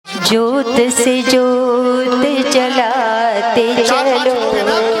ज्योत से ज्योत जलाते चलो,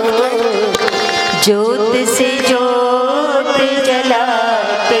 ज्योत से ज्योत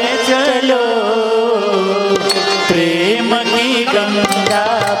जलाते चलो, प्रेम की गंगा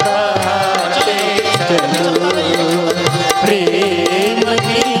बहाते चलो, प्रेम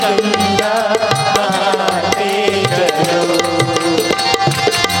की गंगा बहाते चलो।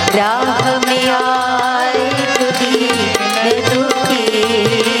 राह में आए जो दीन दुखी,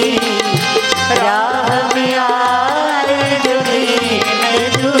 राह में आए जो दीन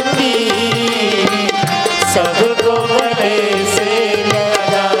दुखी, सबको गले से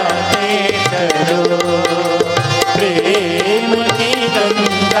लगाते चलो, प्रेम की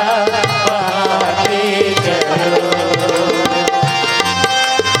गंगा बहाते चलो।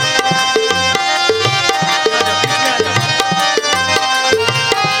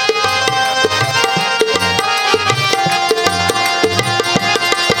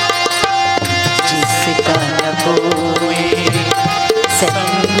 जिसका न कोई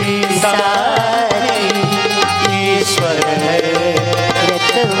संगी साथी, ईश्वर है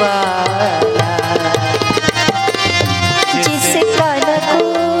रखवाला, जिसका न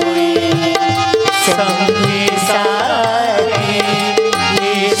कोई संगी साथी,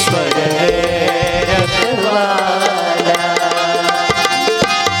 ईश्वर है रखवाला,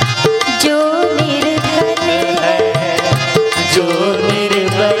 जो निर्धन है, जो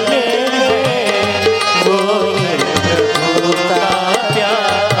निर्बल है, वो है प्रभु का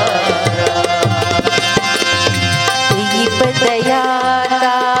प्यारा। दीप दया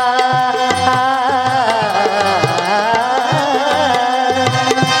का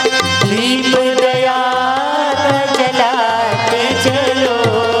दीप दया का जलाते चलो,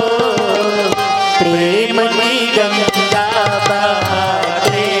 प्रेम की गंगा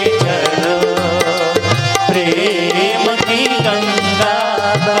बहाते चलो, प्रेम की गंगा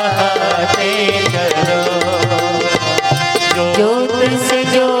बहाते चलो। ज्योत से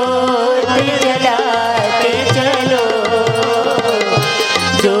ज्योत जलाते चलो,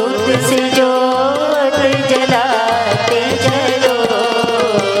 ज्योत से ज्योत जलाते चलो,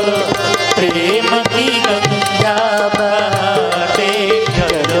 प्रेम की गंगा बहाते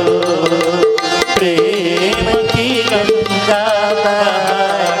चलो, प्रेम की गंगा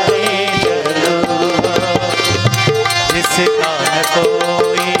बहाते चलो। जिसका न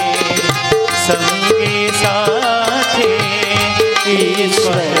कोई संगी साथी,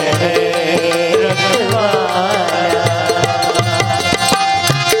 ईश्वर है रखवाला,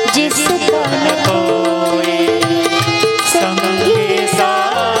 जिसका न कोई संगी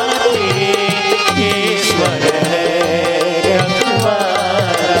साथी, ईश्वर है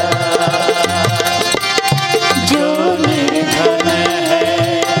रखवाला। जो निर्धन है,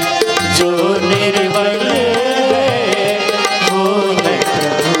 जो निर्बल है, वो है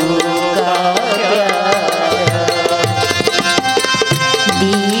प्रभु का प्यारा।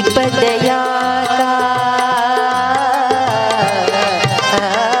 दीप दया